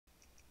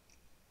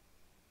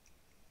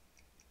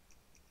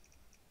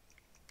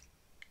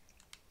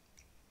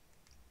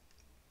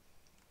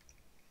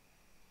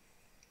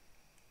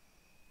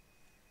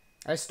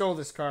I stole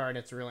this car and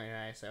it's really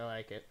nice. I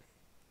like it.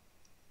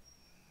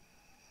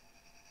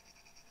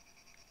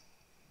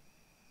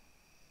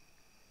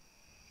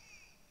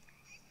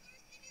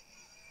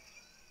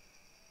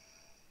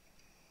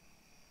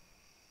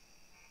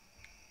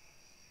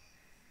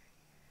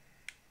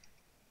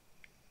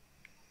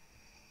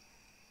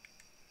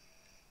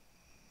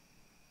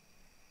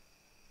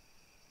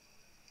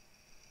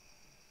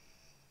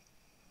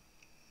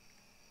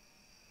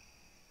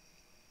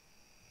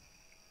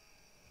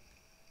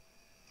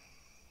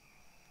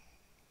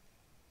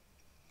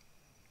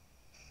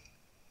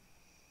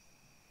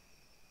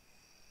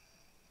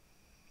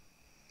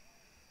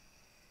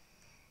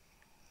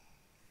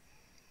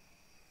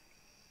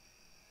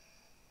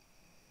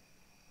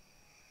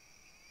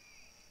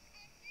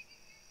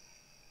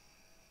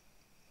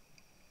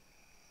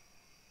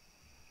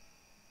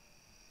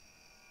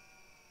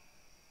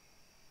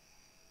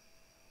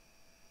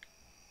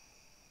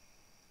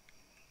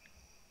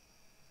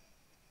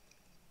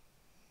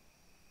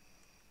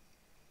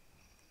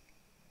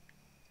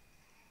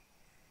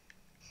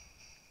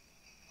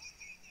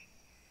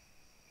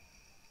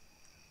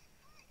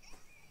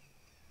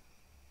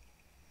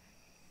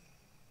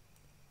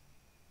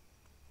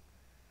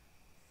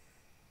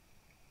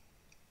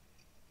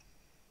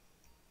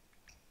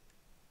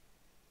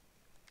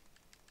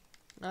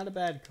 Not a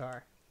bad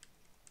car.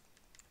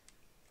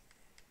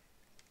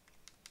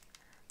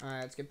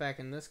 Alright, let's get back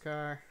in this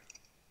car.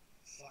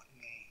 Fuck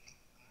me.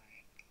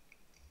 Alright.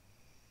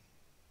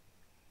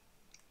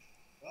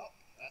 Well,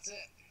 that's it.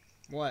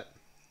 What?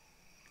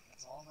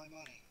 That's all my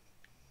money.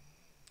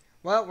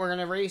 Well, we're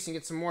gonna race and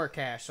get some more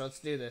cash, so let's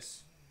do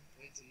this.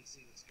 Wait till you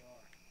see this car.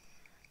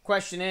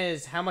 Question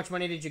is, how much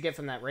money did you get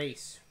from that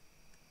race?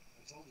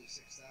 I told you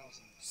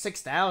 6,000.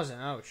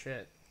 6,000? Oh,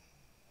 shit.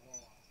 Oh.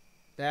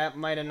 That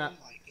might have not...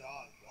 Oh my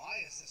god,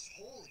 why is this?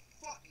 Holy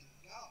fucking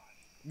god.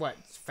 What,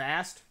 it's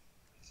fast?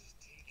 It's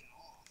just taking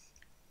off.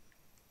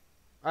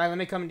 Alright, let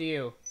me come to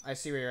you. I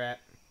see where you're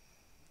at.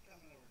 I'm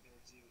coming over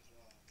towards you as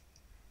well.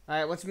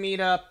 Alright, let's meet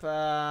up, They're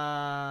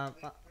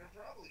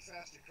probably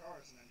faster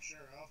cars, and I'm sure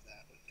of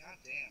that, but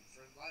goddamn,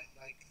 for like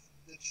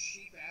the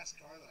cheap-ass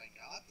car that I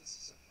got, this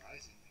is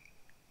surprising me.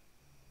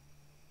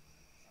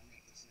 If I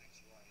make this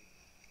next right.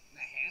 And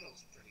the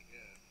handle's pretty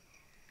good.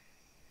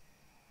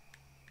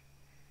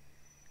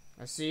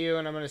 I see you,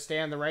 and I'm gonna stay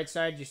on the right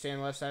side. You stay on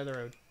the left side of the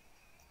road.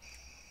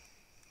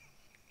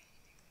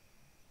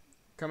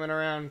 Coming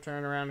around,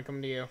 turn around, and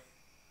come to you.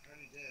 I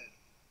already did.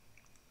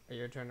 Oh,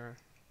 your turn around.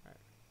 Right.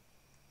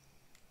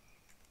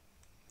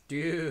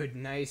 Dude,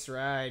 nice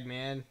ride,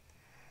 man.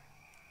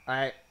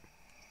 Alright.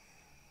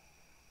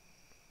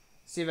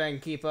 See if I can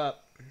keep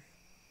up.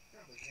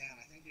 Probably can.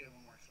 I think you have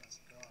a more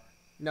expensive car.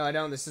 No, I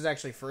don't. This is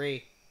actually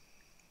free.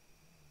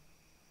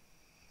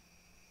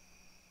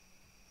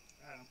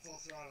 Alright, I'm full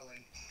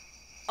throttling.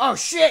 Oh,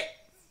 shit!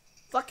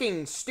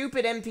 Fucking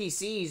stupid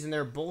NPCs and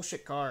their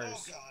bullshit cars.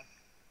 Oh god.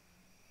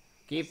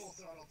 Keep Full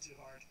throttle too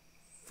hard.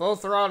 full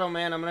throttle,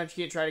 man. I'm gonna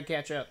try to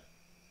catch up.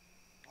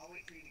 I'll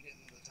wait for you to get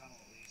into the tunnel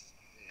at least.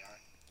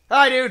 There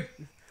Hi, dude!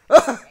 you are.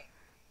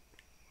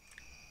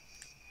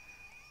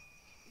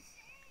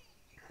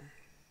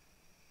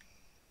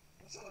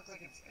 What's it look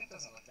like? It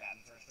doesn't look bad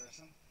in first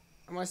person.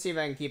 I'm gonna see if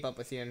I can keep up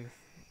with you.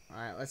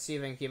 Alright, let's see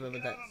if I can keep up with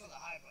Get that. out onto the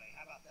highway.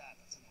 How about that?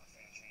 That's a more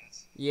fair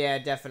chance. Yeah,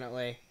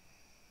 definitely.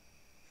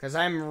 Because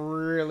I'm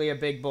really a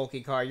big, bulky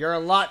car. You're a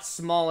lot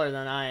smaller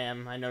than I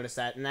am. I noticed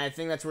that. And I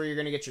think that's where you're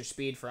going to get your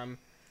speed from.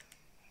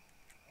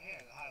 Here,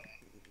 the highway.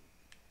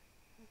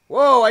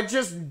 Whoa, I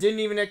just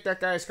didn't even nick that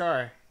guy's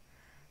car.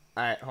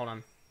 Alright, hold on.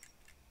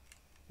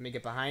 Let me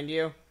get behind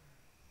you.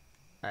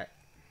 Alright.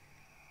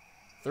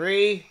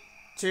 3,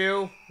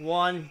 2,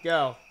 1,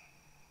 go.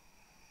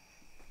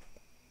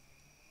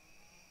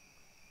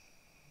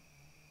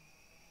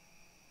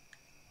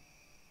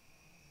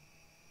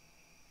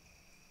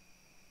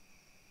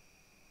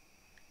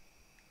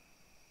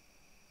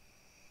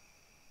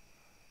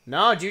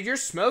 No, dude, you're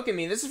smoking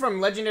me. This is from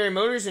Legendary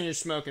Motors and you're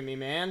smoking me,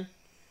 man.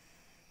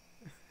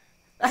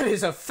 That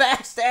is a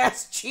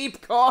fast-ass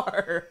cheap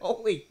car.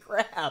 Holy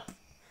crap.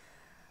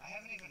 I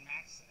haven't even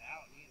maxed it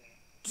out either.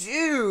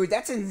 Dude,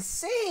 that's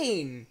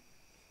insane.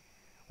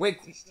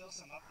 Wait. There's still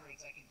some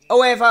upgrades I can do.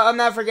 Oh, wait, I'm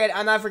not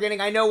forgetting.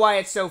 I know why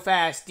it's so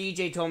fast.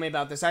 DJ told me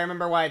about this. I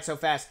remember why it's so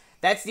fast.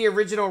 That's the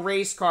original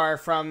race car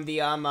from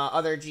the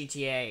other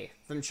GTA,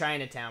 from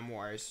Chinatown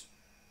Wars.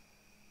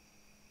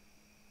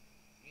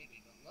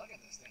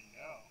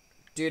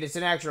 Dude, it's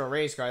an actual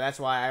race car. That's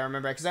why I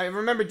remember. Because I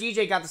remember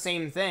DJ got the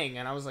same thing.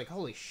 And I was like,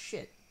 holy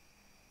shit.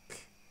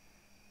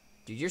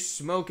 Dude, you're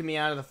smoking me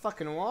out of the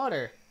fucking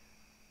water.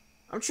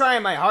 I'm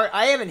trying my hard.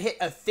 I haven't hit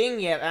a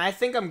thing yet. And I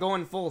think I'm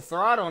going full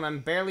throttle. And I'm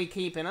barely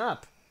keeping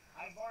up.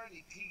 I've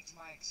already peaked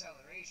my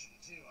acceleration,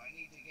 too. I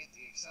need to get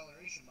the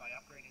acceleration by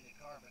upgrading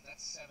the car. But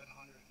that's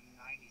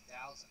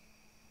 790,000.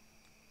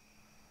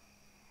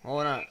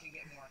 Hold on. I can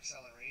get more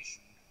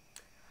acceleration.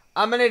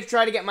 I'm going to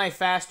try to get my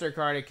faster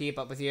car to keep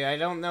up with you. I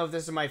don't know if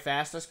this is my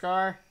fastest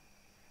car.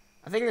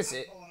 I think this is...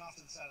 I'm pulling off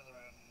to the side of the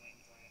road and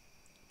waiting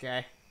for you.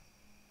 Okay.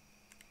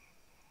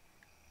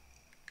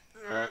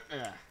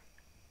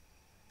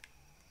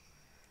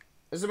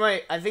 This is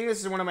my. I think this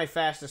is one of my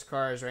fastest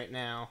cars right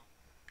now.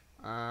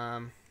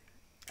 All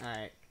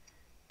right.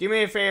 Do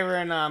me a favor,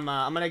 and I'm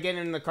gonna get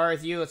in the car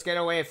with you. Let's get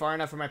away far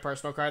enough from my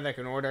personal car that I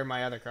can order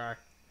my other car.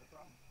 No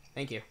problem.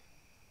 Thank you.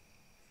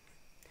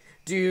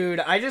 Dude,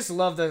 I just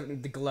love the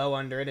glow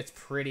under it. It's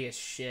pretty as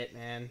shit,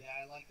 man. Yeah,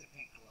 I like the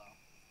pink glow.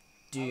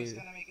 Dude. I was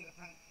gonna make it a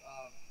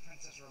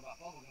Princess Robot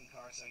bubblegum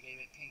car, so I gave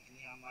it pink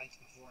neon lights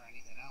before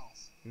anything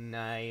else.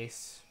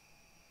 Nice.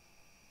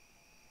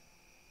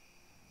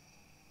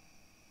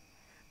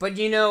 But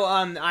you know,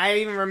 I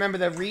even remember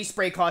the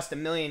respray cost $1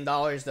 million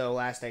though.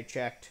 Last I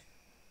checked.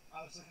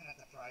 I was looking at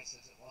the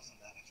prices; it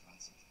wasn't that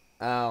expensive.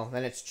 Oh,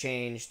 then it's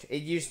changed.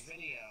 It used. The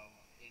video,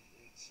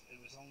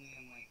 it was only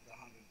in like the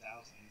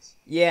 $100,000s.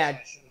 Yeah. So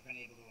I should have been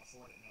able to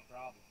afford it, no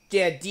problem.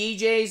 Yeah,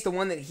 DJ's the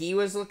one that he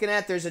was looking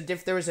at. There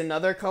was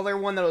another color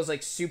one that was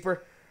like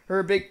super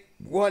her big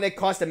one. It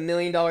cost $1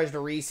 million to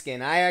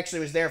reskin. I actually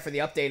was there for the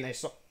update and I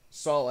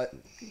saw it.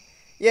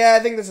 Yeah,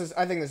 I think this is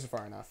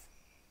far enough.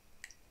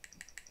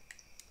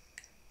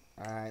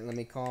 All right, let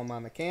me call my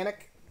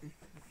mechanic.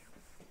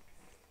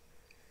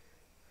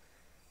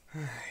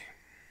 And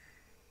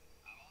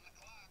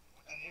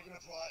you're gonna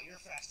pull out your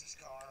fastest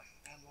car,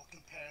 and we'll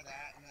compare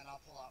that, and then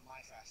I'll pull out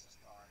my fastest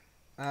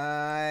car.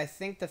 I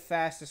think the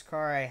fastest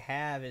car I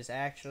have is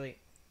actually...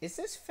 Is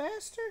this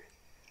faster?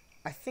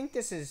 I think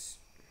this is...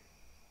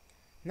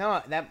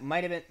 No, that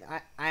might have been...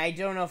 I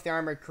don't know if the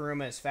Armored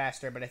Kuruma is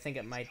faster, but I think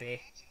it might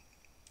be.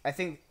 I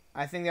think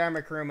the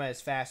Armored Kuruma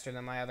is faster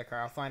than my other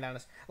car. I'll find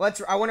out.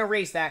 I want to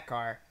race that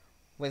car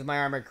with my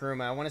Armored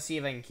Kuruma. I want to see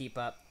if I can keep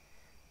up.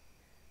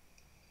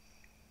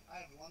 I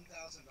have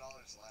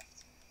 $1,000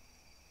 left.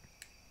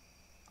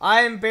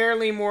 I'm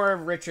barely more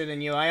richer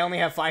than you. I only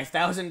have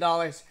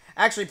 $5,000.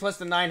 Actually, plus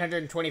the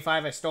 $925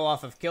 I stole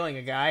off of killing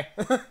a guy.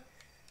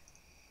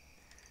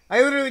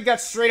 I literally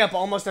got straight up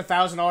almost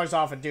 $1,000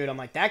 off a dude. I'm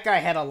like, that guy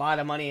had a lot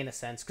of money in a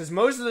sense. Because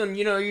most of them,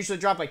 you know, usually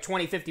drop like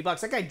 20, 50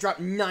 bucks. That guy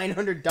dropped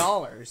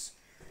 $900.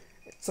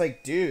 It's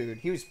like, dude,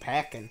 he was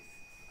packing.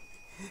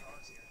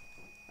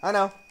 I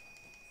know.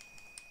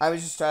 I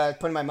was just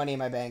putting my money in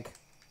my bank.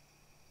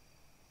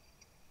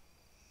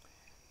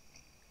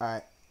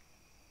 Alright.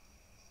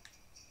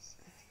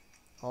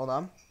 Hold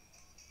on.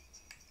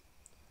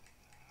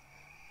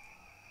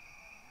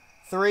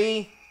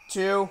 3,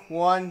 2,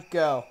 1,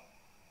 go.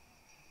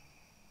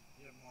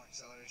 You have more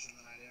acceleration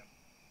than I do.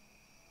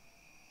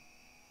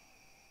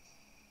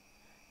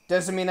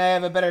 Doesn't mean I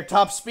have a better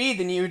top speed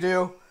than you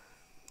do.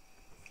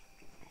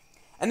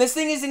 And this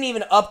thing isn't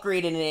even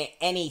upgraded in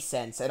any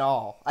sense at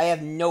all. I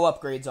have no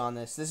upgrades on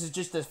this. This is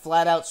just a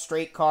flat-out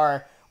straight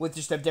car with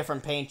just a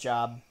different paint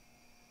job.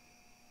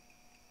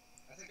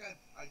 I think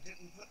I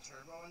didn't put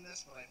turbo in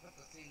this, but I put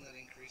the thing that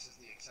increases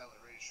the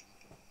acceleration.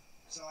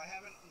 So I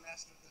haven't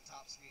messed with the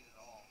top speed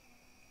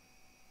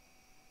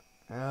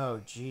at all.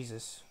 Oh,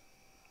 Jesus.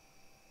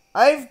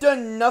 I've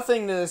done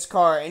nothing to this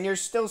car, and you're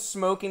still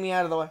smoking me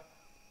out of the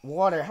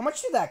water. How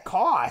much did that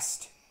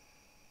cost?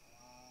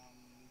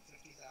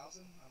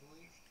 50,000, I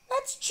believe.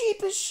 That's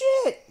cheap as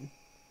shit.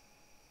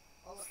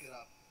 I'll look it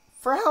up.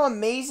 For how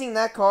amazing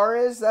that car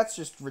is, that's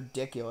just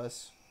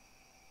ridiculous.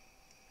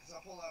 Because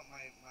I'll pull out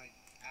my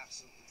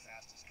absolutely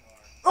fastest car.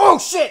 Oh,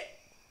 shit!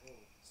 Oh,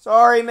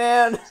 Sorry,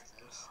 man. that's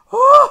close.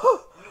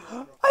 Oh,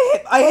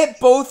 I hit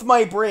both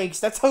my brakes.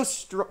 That's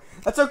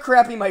how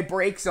crappy my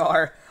brakes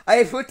are. I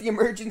had put the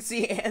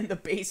emergency and the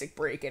basic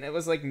brake, and it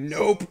was like,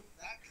 nope.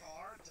 That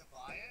car, to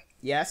buy it,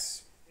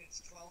 Yes.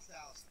 it's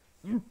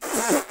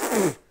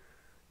 $12,000.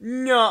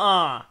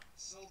 Nuh-uh.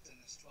 Sultan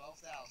is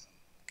 $12,000.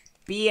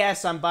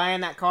 BS, I'm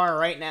buying that car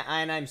right now,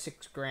 and I'm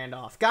 $6,000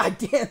 off. God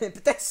damn it,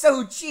 but that's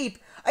so cheap.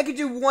 I could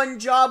do one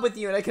job with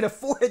you, and I could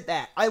afford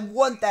that. I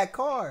want that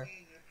car. Me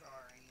and your car,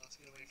 and let's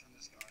get away from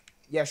this car.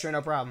 Yeah, sure,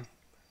 no problem.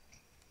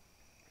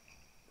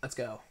 Let's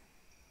go.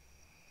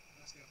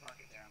 Let's go park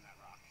it there on that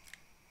rock.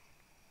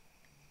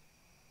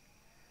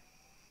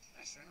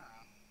 Nice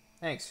turnaround.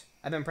 Thanks.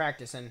 I've been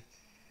practicing.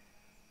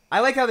 I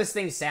like how this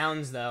thing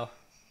sounds, though.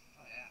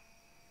 Oh, yeah.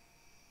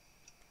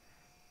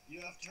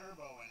 You have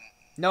turbo in it.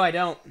 No, I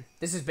don't.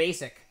 This is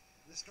basic.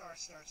 This car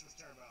starts with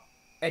turbo.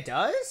 It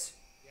does?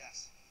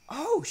 Yes.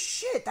 Oh,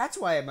 shit. That's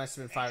why it must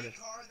have been fired. Any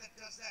car that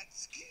does that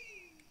ski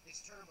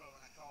is turbo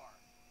in a car.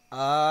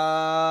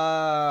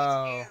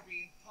 Oh. It's air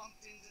being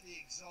pumped into the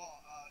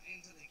exhaust,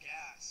 into the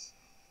gas.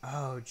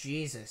 Oh,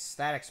 Jesus.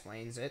 That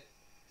explains it.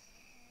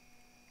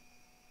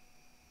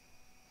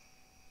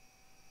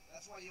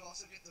 That's why you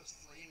also get those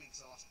flame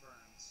exhaust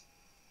burns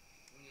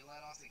when you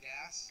let off the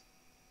gas.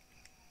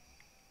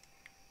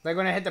 Like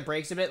when I hit the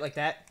brakes a bit, like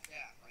that? Yeah,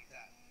 like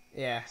that.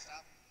 Yeah.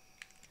 Stop.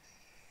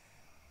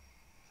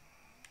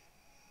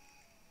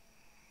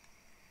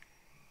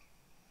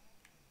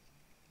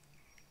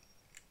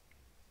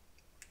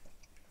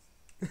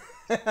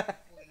 Pulling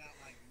out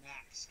my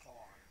Max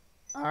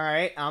car.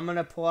 Alright, I'm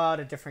gonna pull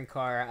out a different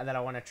car that I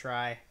want to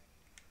try.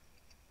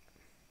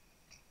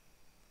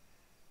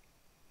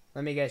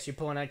 Let me guess, you're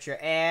pulling out your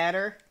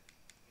adder?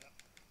 Yep.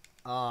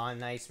 Oh,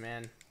 nice,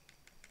 man.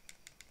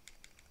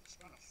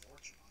 Spent a fortune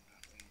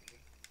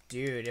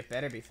Dude, it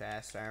better be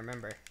fast, I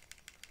remember.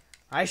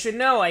 I should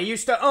know, I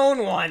used to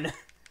own one!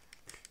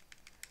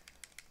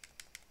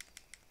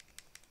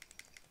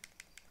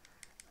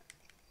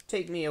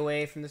 Take me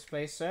away from this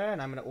place, sir,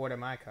 and I'm gonna order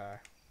my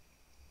car.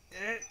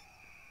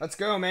 Let's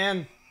go,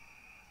 man.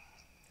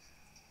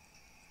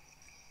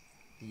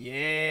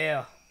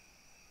 Yeah.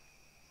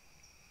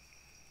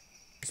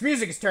 This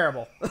music is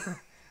terrible.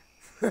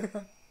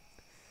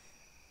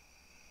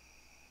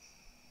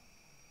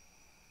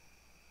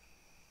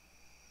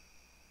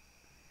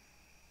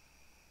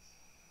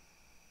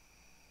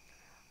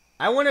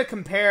 I want to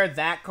compare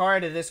that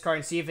car to this car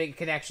and see if it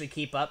can actually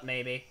keep up,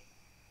 maybe.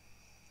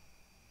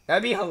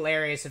 That'd be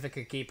hilarious if it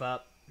could keep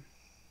up.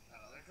 That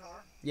other car?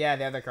 Yeah,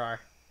 the other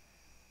car.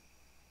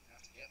 You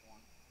have to get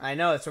one. I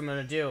know, that's what I'm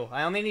gonna do.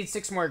 I only need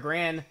 6 more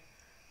grand.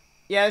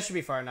 Yeah, that should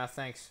be far enough,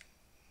 thanks.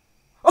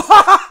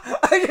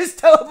 I just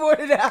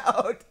teleported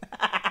out!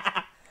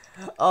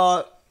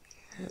 Oh,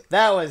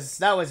 that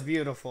was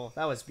beautiful.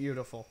 That was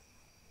beautiful.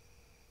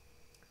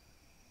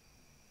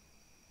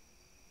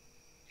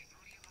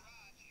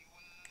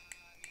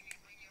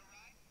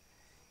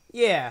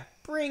 Yeah,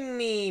 bring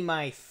me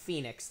my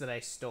Phoenix that I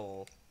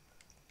stole.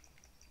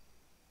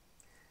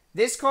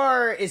 This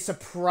car is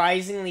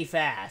surprisingly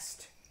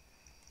fast.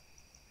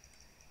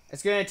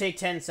 It's gonna take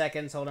 10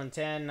 seconds. Hold on.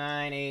 10,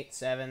 9, 8,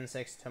 7,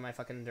 6. Tell my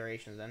fucking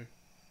durations then.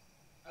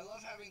 I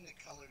love having the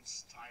colored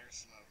tire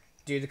smoke.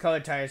 Dude, the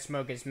colored tire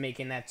smoke is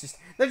making that just...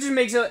 That just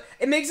makes it...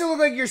 It makes it look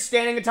like you're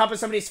standing on top of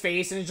somebody's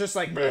face and it's just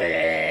like...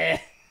 Bleh.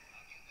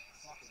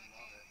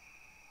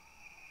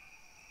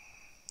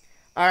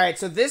 Alright,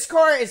 so this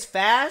car is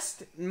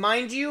fast,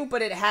 mind you,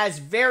 but it has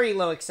very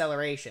low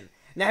acceleration.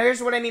 Now,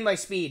 here's what I mean by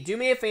speed. Do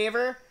me a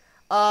favor.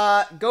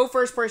 Go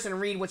first person and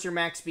read what your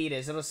max speed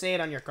is. It'll say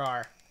it on your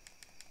car.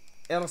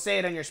 It'll say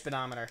it on your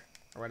speedometer,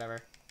 or whatever.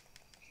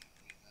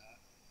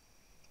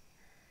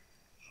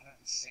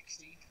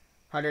 160?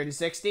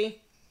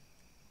 160?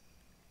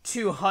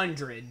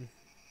 200.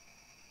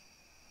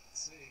 Let's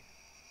see.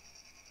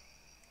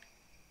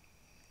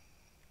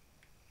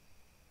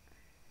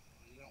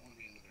 You don't want to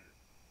be in the dirt.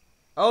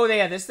 Oh,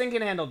 yeah, this thing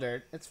can handle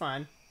dirt. It's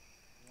fine.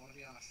 You want to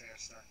be on a fair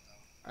start,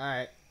 though.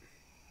 Alright.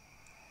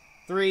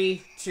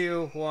 3,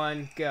 2,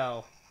 1,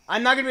 go.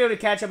 I'm not going to be able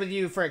to catch up with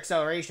you for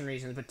acceleration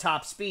reasons, but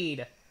top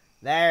speed,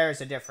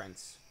 there's a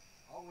difference.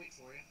 I'll wait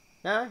for you.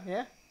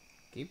 Yeah.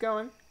 Keep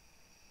going.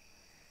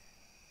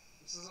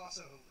 This is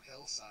also a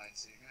hillside,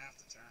 so you're going to have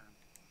to turn.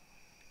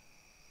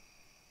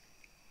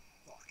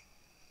 Fuck.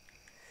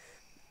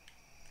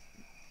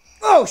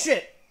 Oh,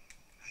 shit!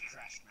 I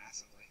crashed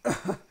massively. Get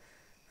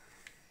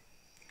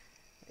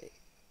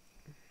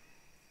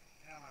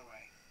out of my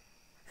way.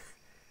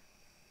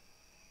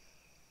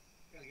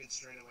 Got a good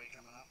straightaway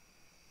coming up.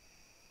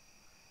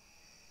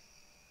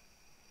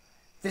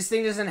 This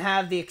thing doesn't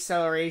have the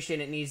acceleration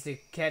it needs to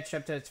catch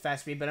up to its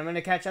fast speed, but I'm going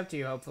to catch up to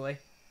you, hopefully.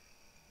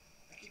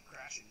 I keep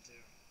crashing, too.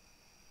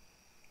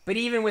 But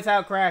even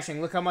without crashing,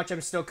 look how much I'm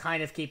still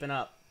kind of keeping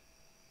up.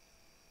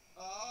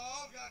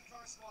 Oh, God, car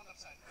spawned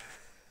upside down.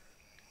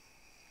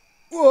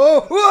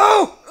 Whoa!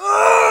 Whoa!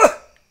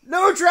 Ah!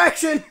 No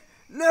traction!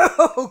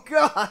 No!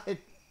 God!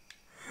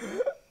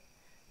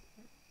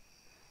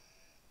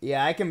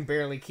 Yeah, I can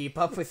barely keep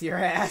up with your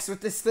ass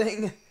with this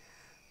thing.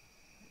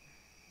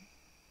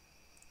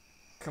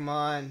 Come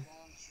on.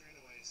 Long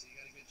straightaway, so you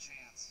got a good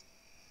chance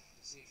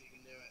to see if you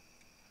can do it.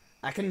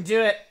 I can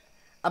do it.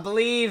 I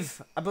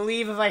believe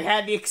if I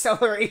had the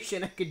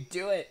acceleration, I could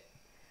do it.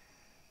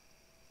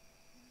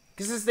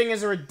 Because this thing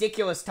has a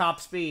ridiculous top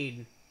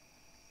speed.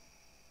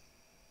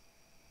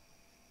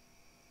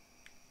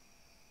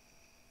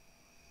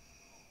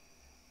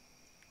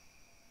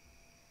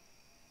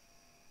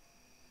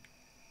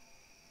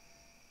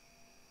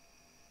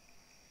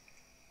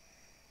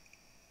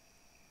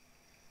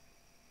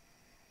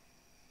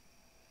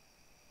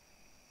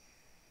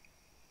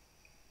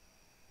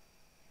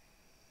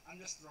 I'm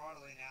just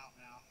throttling out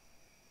now.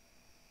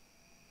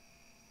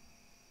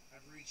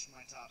 I've reached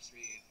my top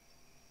speed.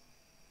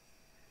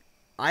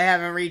 I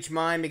haven't reached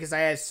mine because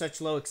I have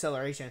such low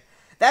acceleration.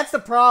 That's the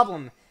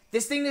problem.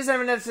 This thing doesn't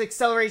have enough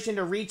acceleration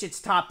to reach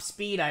its top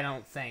speed, I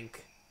don't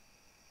think.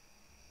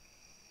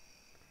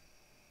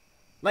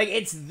 Like,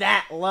 it's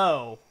that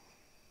low.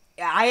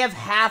 I have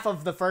half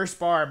of the first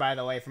bar, by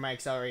the way, for my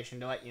acceleration,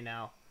 to let you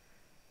know.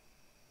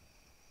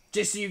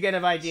 Just so you get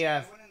an idea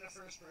of... I went into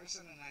first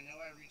person and I know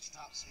I reached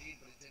top speed,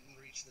 but it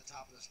didn't reach the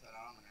top of the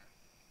speedometer.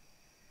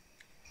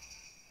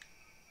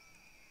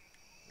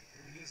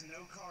 Because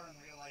no car in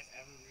real life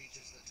ever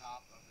reaches the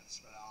top of its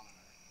speedometer.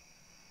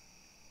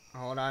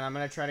 Hold on, I'm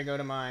gonna try to go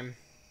to mine.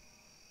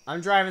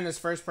 I'm driving this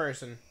first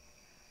person.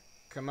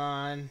 Come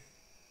on.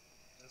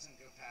 It doesn't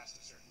go past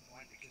a certain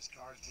point because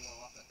cars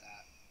blow up at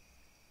that.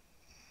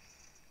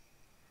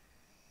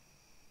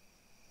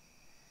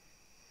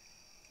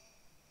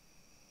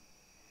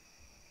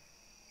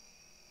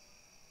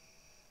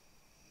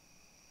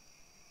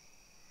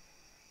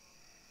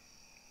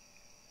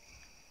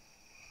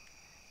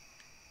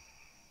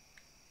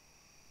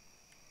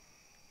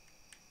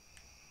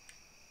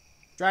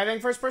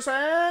 Driving first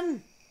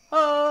person!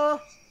 I'm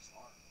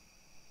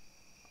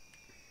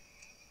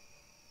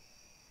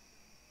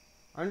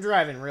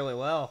driving really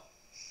well.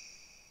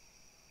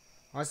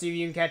 I want to see if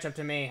you can catch up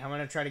to me. I'm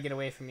going to try to get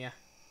away from you.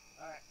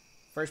 Alright.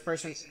 First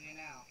person. Chasing you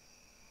now.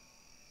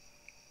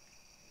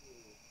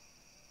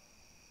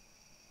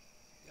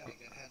 Got a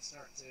good head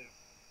start, too.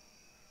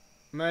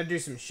 I'm going to do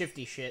some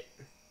shifty shit.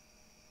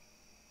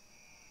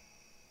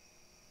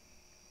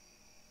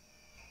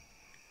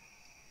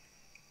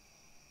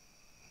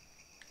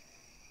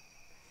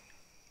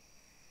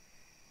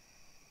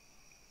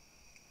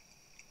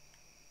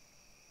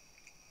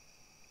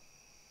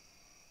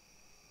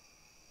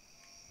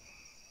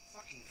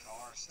 Fucking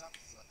car, stop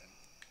flipping.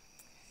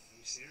 Are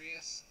you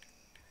serious?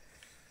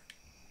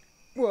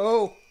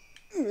 Whoa.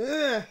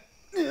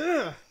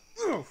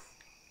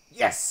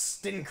 Yes,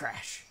 didn't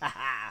crash.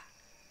 Haha.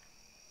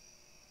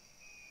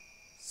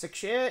 Sick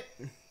shit.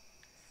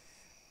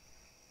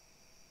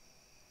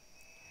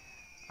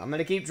 I'm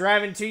gonna keep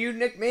driving till you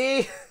nick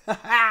me.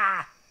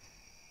 Haha.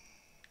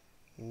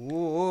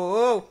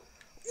 Whoa.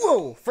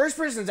 Whoa. First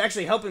person's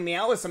actually helping me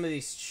out with some of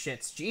these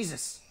shits.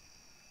 Jesus.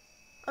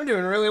 I'm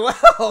doing really well.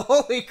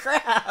 Holy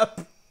crap.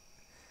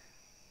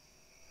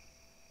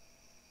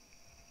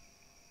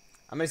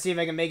 I'm gonna see if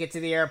I can make it to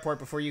the airport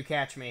before you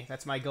catch me.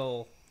 That's my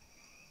goal.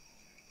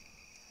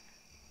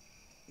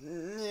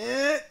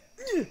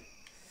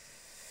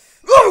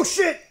 Oh,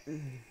 shit!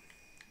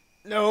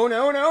 No,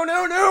 no, no,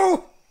 no,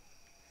 no!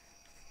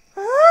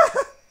 Ah!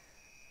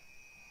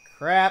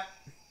 Crap.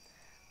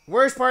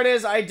 Worst part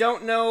is I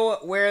don't know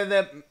where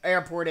the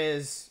airport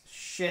is.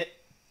 Shit.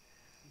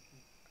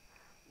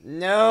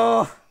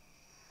 No.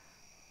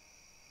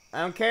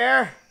 I don't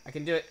care. I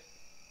can do it.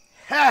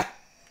 Ha!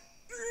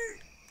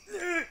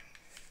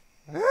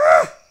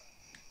 Ah!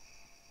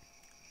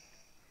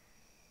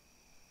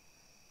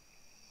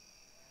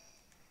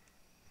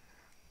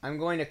 I'm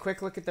going to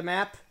quick look at the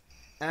map,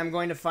 and I'm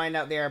going to find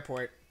out the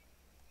airport.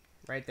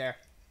 Right there.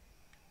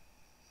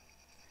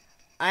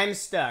 I'm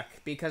stuck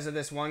because of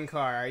this one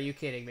car. Are you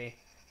kidding me?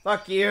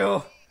 Fuck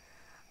you.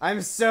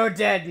 I'm so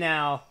dead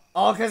now.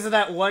 All because of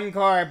that one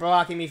car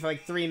blocking me for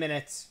like 3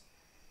 minutes.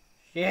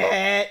 Shit.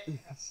 I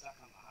got stuck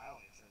on the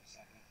highway for a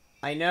second.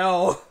 I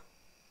know.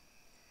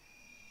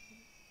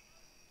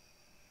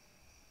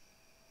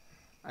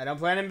 I don't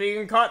plan on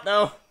being caught,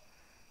 though.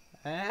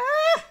 Ah!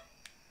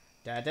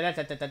 Da da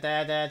da da da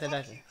da da da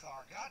da. Fuck you,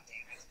 car. God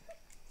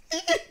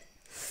damn it.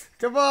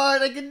 Come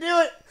on, I can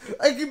do it.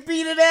 I can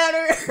beat it at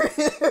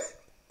her.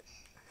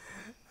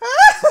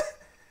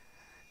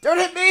 Don't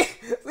hit me.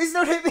 Please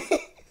don't hit me.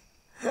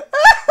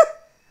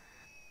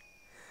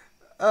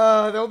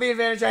 The only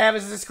advantage I have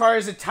is this car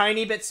is a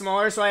tiny bit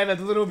smaller, so I have a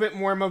little bit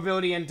more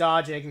mobility in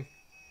dodging.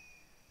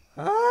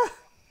 Hitting all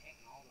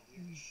the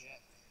weird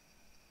shit.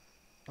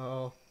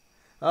 Oh.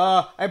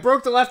 I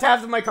broke the left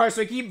half of my car,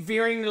 so I keep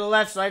veering to the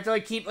left, so I have to,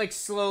 like, keep, like,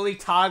 slowly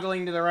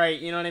toggling to the right,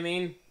 you know what I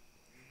mean?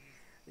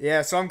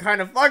 Yeah, so I'm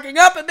kind of fucking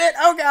up a bit.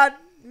 Oh, God.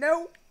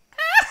 No.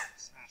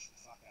 Smash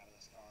the fuck out of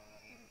this car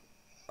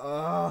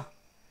already.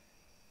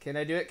 Can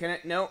I do it? Can I?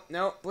 No,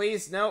 no,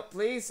 please, no,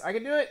 please. I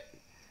can do it.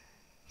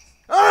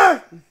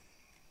 Ah! Come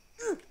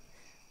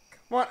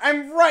on,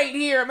 I'm right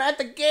here. I'm at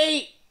the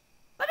gate.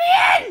 Let me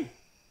in. You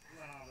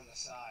went over the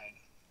side.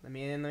 Let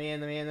me in, let me in,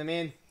 let me in, let me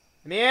in.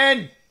 Let me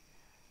in.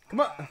 Come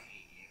on. I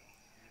hate you.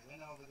 You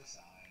went over the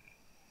side.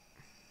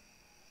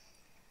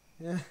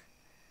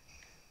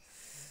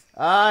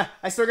 Yeah.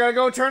 I still gotta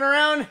go turn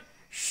around.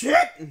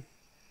 Shit.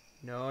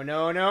 No,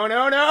 no, no,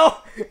 no, no.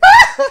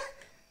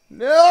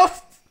 No.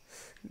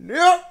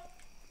 No.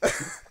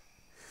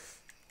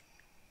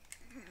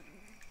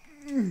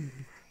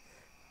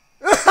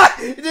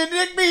 You didn't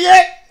nick me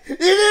yet. You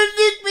didn't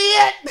nick me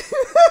yet.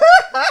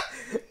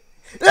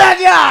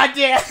 Ah,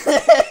 damn.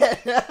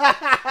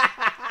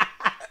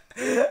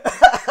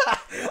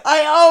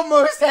 I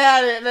almost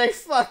had it and I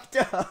fucked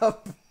up.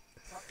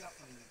 Fucked up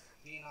from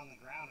being on the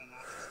ground and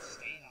not just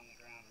staying on the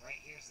ground. Right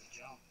here's the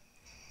jump.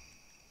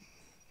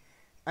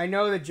 I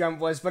know the jump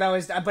was, but I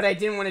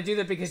didn't want to do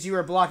that because you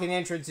were blocking the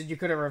entrance and you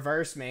could have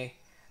reversed me.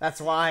 That's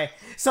why.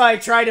 So I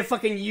tried to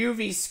fucking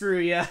UV screw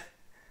you.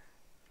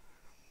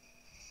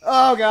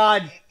 Oh,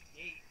 God.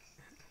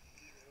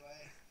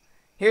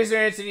 Here's the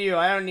answer to you.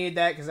 I don't need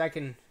that because I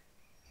can...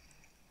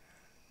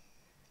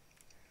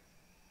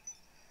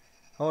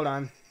 Hold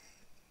on.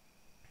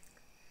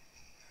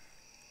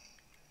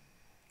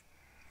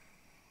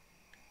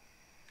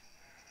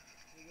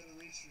 I gotta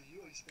reach for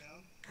you,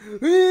 Icebound.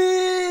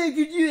 I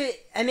can do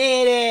it. I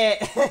made it.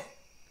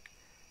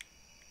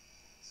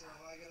 So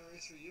I gotta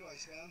race for you,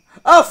 Icebound.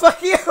 Oh,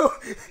 fuck you.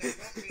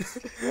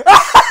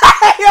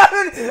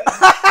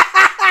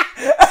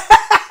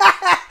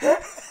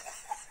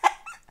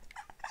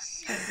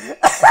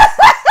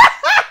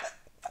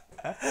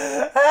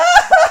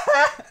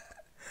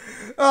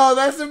 Oh,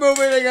 that's the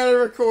moment I gotta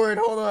record.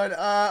 Hold on.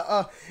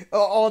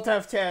 Alt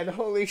F10.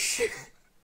 Holy shit.